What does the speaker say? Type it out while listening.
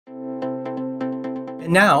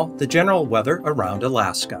And now, the general weather around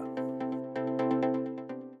Alaska.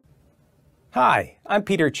 Hi, I'm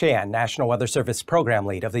Peter Chan, National Weather Service Program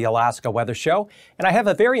Lead of the Alaska Weather Show, and I have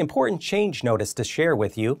a very important change notice to share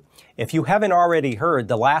with you. If you haven't already heard,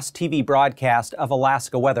 the last TV broadcast of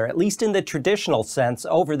Alaska weather, at least in the traditional sense,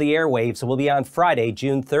 over the airwaves, will be on Friday,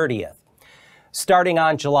 June 30th. Starting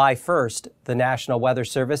on July 1st, the National Weather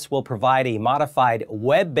Service will provide a modified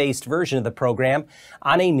web-based version of the program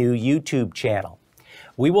on a new YouTube channel.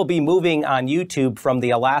 We will be moving on YouTube from the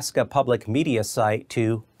Alaska Public Media site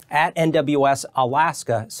to @NWS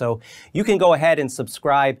Alaska, so you can go ahead and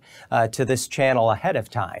subscribe to this channel ahead of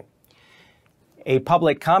time. A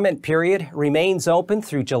public comment period remains open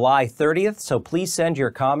through July 30th, so please send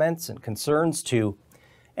your comments and concerns to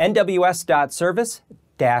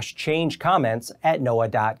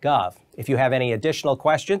nws.service-change-comments@noaa.gov. If you have any additional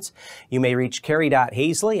questions, you may reach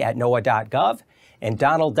Carrie.Haisley@noaa.gov and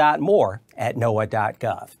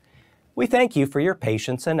Donald.Moore@noaa.gov. We thank you for your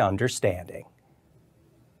patience and understanding.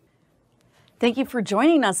 Thank you for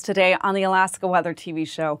joining us today on the Alaska Weather TV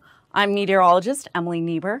show. I'm meteorologist Emily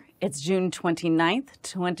Niebuhr. It's June 29th,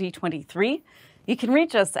 2023. You can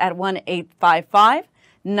reach us at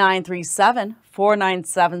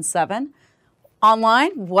 1-855-937-4977,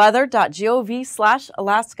 online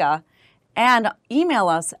weather.gov/Alaska, and email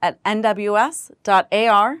us at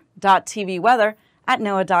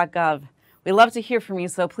nws.ar.tvweather@noaa.gov. We love to hear from you,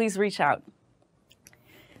 so please reach out.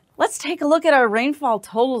 Let's take a look at our rainfall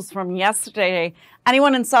totals from yesterday.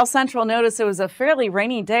 Anyone in South Central noticed it was a fairly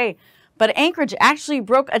rainy day, but Anchorage actually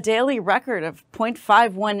broke a daily record of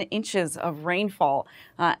 0.51 inches of rainfall,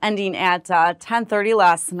 ending at 10:30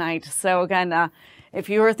 last night. So again, if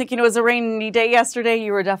you were thinking it was a rainy day yesterday,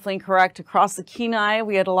 you were definitely correct. Across the Kenai,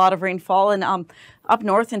 we had a lot of rainfall, and up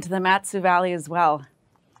north into the Mat-Su Valley as well.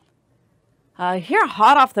 Here,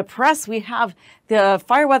 hot off the press, we have the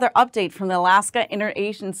fire weather update from the Alaska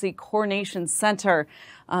Interagency Coordination Center.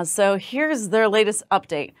 So here's their latest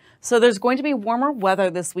update. So there's going to be warmer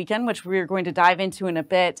weather this weekend, which we're going to dive into in a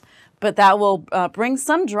bit, but that will bring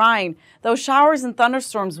some drying. Those showers and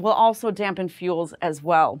thunderstorms will also dampen fuels as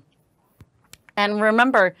well. And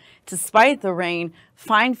remember, despite the rain,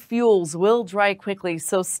 fine fuels will dry quickly,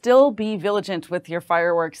 so still be vigilant with your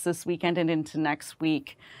fireworks this weekend and into next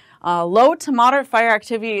week. Low to moderate fire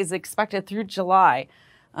activity is expected through July.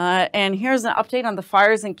 And here's an update on the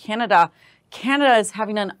fires in Canada. Canada is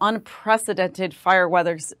having an unprecedented fire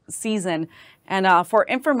weather season. And for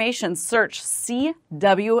information, search CWFIS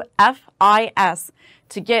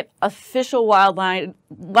to get official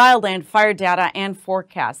wildland fire data and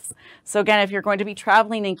forecasts. So again, if you're going to be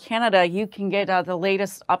traveling in Canada, you can get the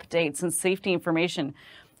latest updates and safety information.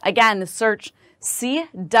 Again, search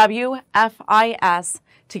CWFIS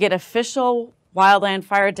to get official wildland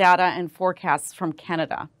fire data and forecasts from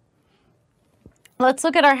Canada. Let's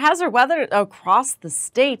look at our hazard weather across the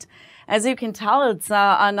state. As you can tell, it's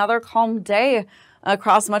another calm day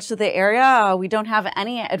across much of the area. We don't have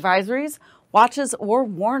any advisories, watches, or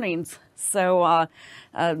warnings. So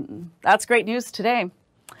that's great news today.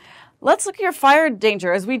 Let's look at your fire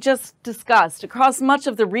danger. As we just discussed, across much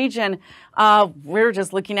of the region, we're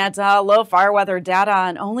just looking at low fire weather data,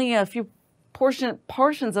 and only a few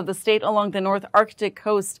portions of the state along the North Arctic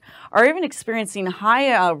coast are even experiencing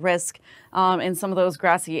high risk in some of those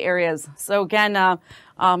grassy areas. So again,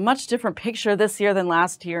 much different picture this year than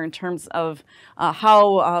last year in terms of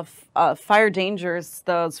how fire dangerous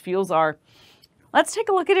those fuels are. Let's take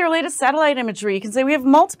a look at your latest satellite imagery. You can see we have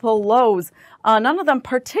multiple lows, none of them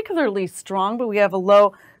particularly strong, but we have a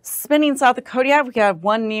low spinning south of Kodiak. We have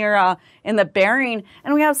one near in the Bering,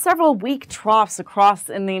 and we have several weak troughs across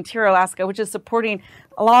in the interior Alaska, which is supporting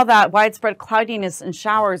a lot of that widespread cloudiness and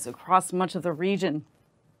showers across much of the region.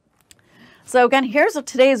 So again, here's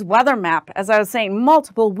today's weather map. As I was saying,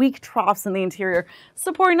 multiple weak troughs in the interior,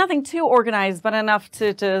 supporting nothing too organized, but enough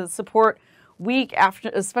to support weak,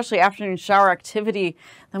 especially afternoon shower activity.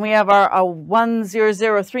 Then we have our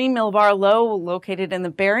 1003 millibar low located in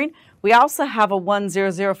the Bering. We also have a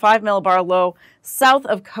 1005 millibar low south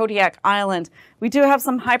of Kodiak Island. We do have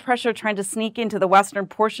some high pressure trying to sneak into the western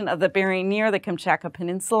portion of the Bering near the Kamchatka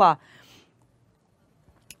Peninsula.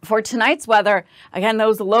 For tonight's weather, again,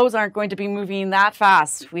 those lows aren't going to be moving that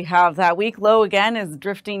fast. We have that weak low again is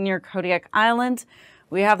drifting near Kodiak Island.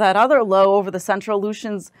 We have that other low over the central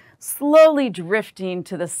Aleutians slowly drifting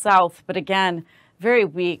to the south, but again, very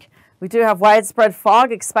weak. We do have widespread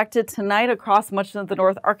fog expected tonight across much of the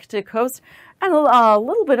North Arctic coast, and a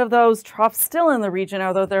little bit of those troughs still in the region,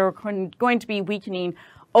 although they're going to be weakening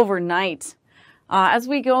overnight. As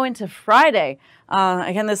we go into Friday,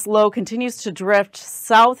 again, this low continues to drift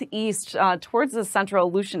southeast towards the central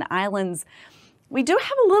Aleutian Islands. We do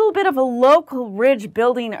have a little bit of a local ridge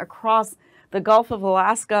building across the Gulf of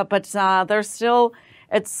Alaska, but there's so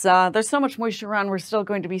much moisture around, we're still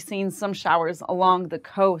going to be seeing some showers along the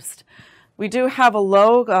coast. We do have a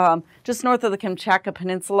low just north of the Kamchatka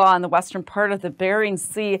Peninsula on the western part of the Bering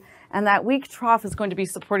Sea, and that weak trough is going to be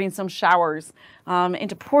supporting some showers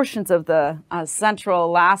into portions of the central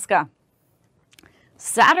Alaska.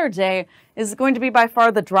 Saturday is going to be by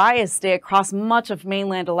far the driest day across much of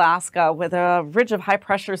mainland Alaska, with a ridge of high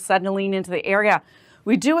pressure settling into the area.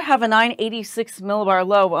 We do have a 986 millibar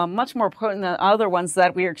low, much more potent than other ones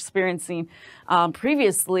that we are experiencing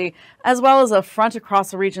previously, as well as a front across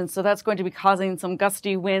the region. So that's going to be causing some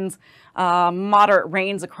gusty winds, moderate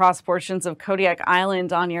rains across portions of Kodiak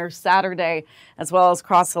Island on your Saturday, as well as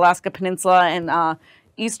across Alaska Peninsula and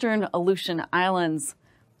eastern Aleutian Islands.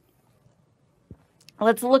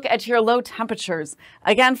 Let's look at your low temperatures.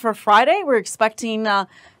 Again, for Friday, we're expecting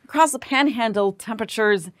across the Panhandle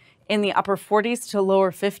temperatures in the upper 40s to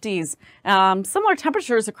lower 50s. Similar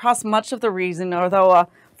temperatures across much of the region, although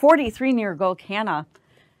 43 near Gulkana.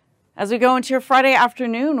 As we go into your Friday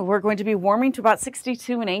afternoon, we're going to be warming to about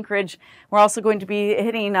 62 in Anchorage. We're also going to be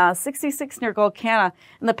hitting 66 near Gulkana.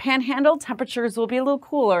 In the Panhandle, temperatures will be a little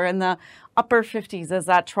cooler in the upper 50s as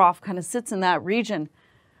that trough kind of sits in that region.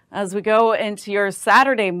 As we go into your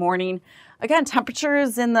Saturday morning, again,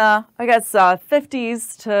 temperatures in the,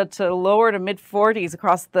 50s to lower to mid 40s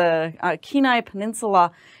across the Kenai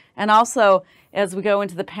Peninsula. And also, as we go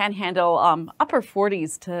into the Panhandle, upper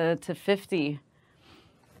 40s to 50.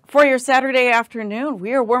 For your Saturday afternoon,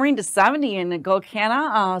 we are warming to 70 in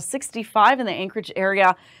Gulkana, 65 in the Anchorage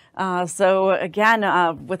area. So again,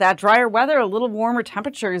 with that drier weather, a little warmer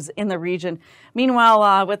temperatures in the region.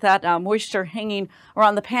 Meanwhile, with that moisture hanging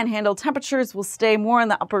around the Panhandle, temperatures will stay more in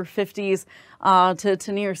the upper 50s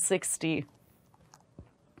to near 60.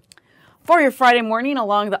 For your Friday morning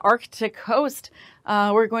along the Arctic coast,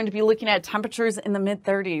 we're going to be looking at temperatures in the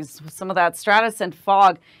mid-30s with some of that stratus and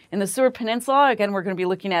fog. In the Seward Peninsula, again, we're going to be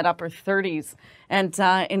looking at upper 30s. And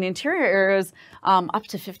in interior areas, up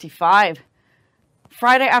to 55.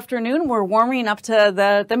 Friday afternoon, we're warming up to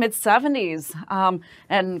the mid-70s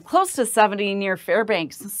and close to 70 near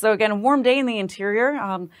Fairbanks. So again, a warm day in the interior.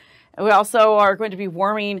 We also are going to be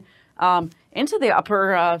warming into the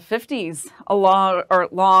upper 50s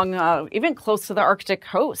along even close to the Arctic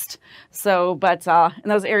coast. So, but in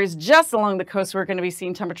those areas just along the coast, we're going to be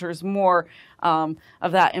seeing temperatures more of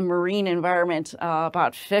that in marine environment,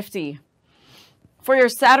 about 50. For your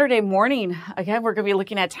Saturday morning, again, we're going to be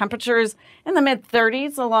looking at temperatures in the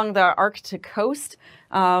mid-30s along the Arctic coast,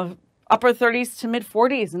 upper 30s to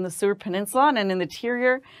mid-40s in the Seward Peninsula, and in the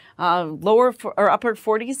interior, upper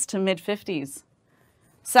 40s to mid-50s.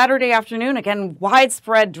 Saturday afternoon, again,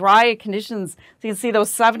 widespread dry conditions. So you can see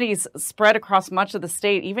those 70s spread across much of the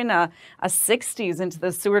state, even a 60s into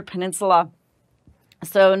the Seward Peninsula.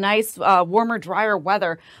 So nice, warmer, drier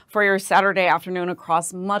weather for your Saturday afternoon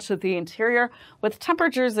across much of the interior, with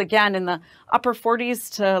temperatures again in the upper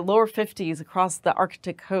 40s to lower 50s across the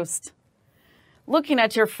Arctic coast. Looking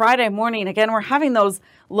at your Friday morning, again, we're having those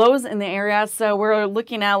lows in the area. So we're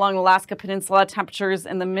looking at along the Alaska Peninsula, temperatures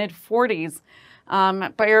in the mid 40s.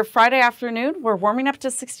 By your Friday afternoon, we're warming up to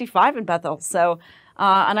 65 in Bethel. So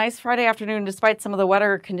a nice Friday afternoon despite some of the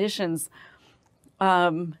wetter conditions.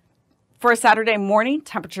 For Saturday morning,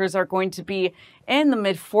 temperatures are going to be in the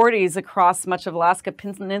mid-40s across much of Alaska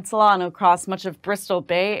Peninsula and across much of Bristol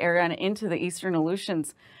Bay area and into the eastern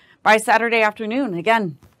Aleutians. By Saturday afternoon,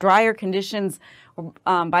 again, drier conditions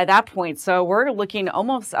by that point. So we're looking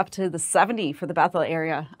almost up to the 70 for the Bethel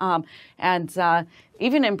area.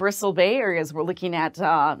 Even in Bristol Bay areas, we're looking at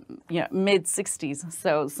mid-60s.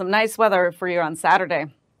 So some nice weather for you on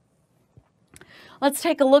Saturday. Let's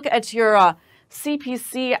take a look at your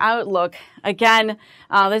CPC outlook. Again,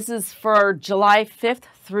 this is for July 5th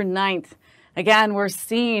through 9th. Again, we're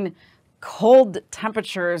seeing cold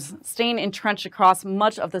temperatures staying entrenched across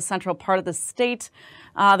much of the central part of the state.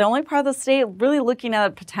 The only part of the state really looking at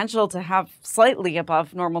a potential to have slightly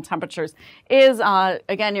above normal temperatures is,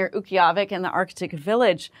 again, near Ukqiavik and the Arctic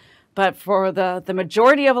Village. But for the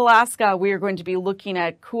majority of Alaska, we are going to be looking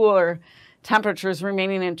at cooler temperatures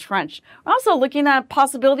remaining entrenched. We're also looking at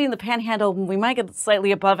possibility in the Panhandle. We might get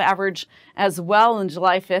slightly above average as well in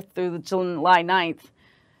July 5th through the July 9th.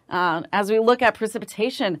 As we look at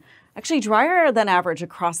precipitation, actually drier than average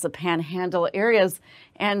across the Panhandle areas.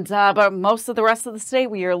 And but most of the rest of the state,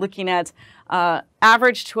 we are looking at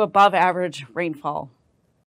average to above average rainfall.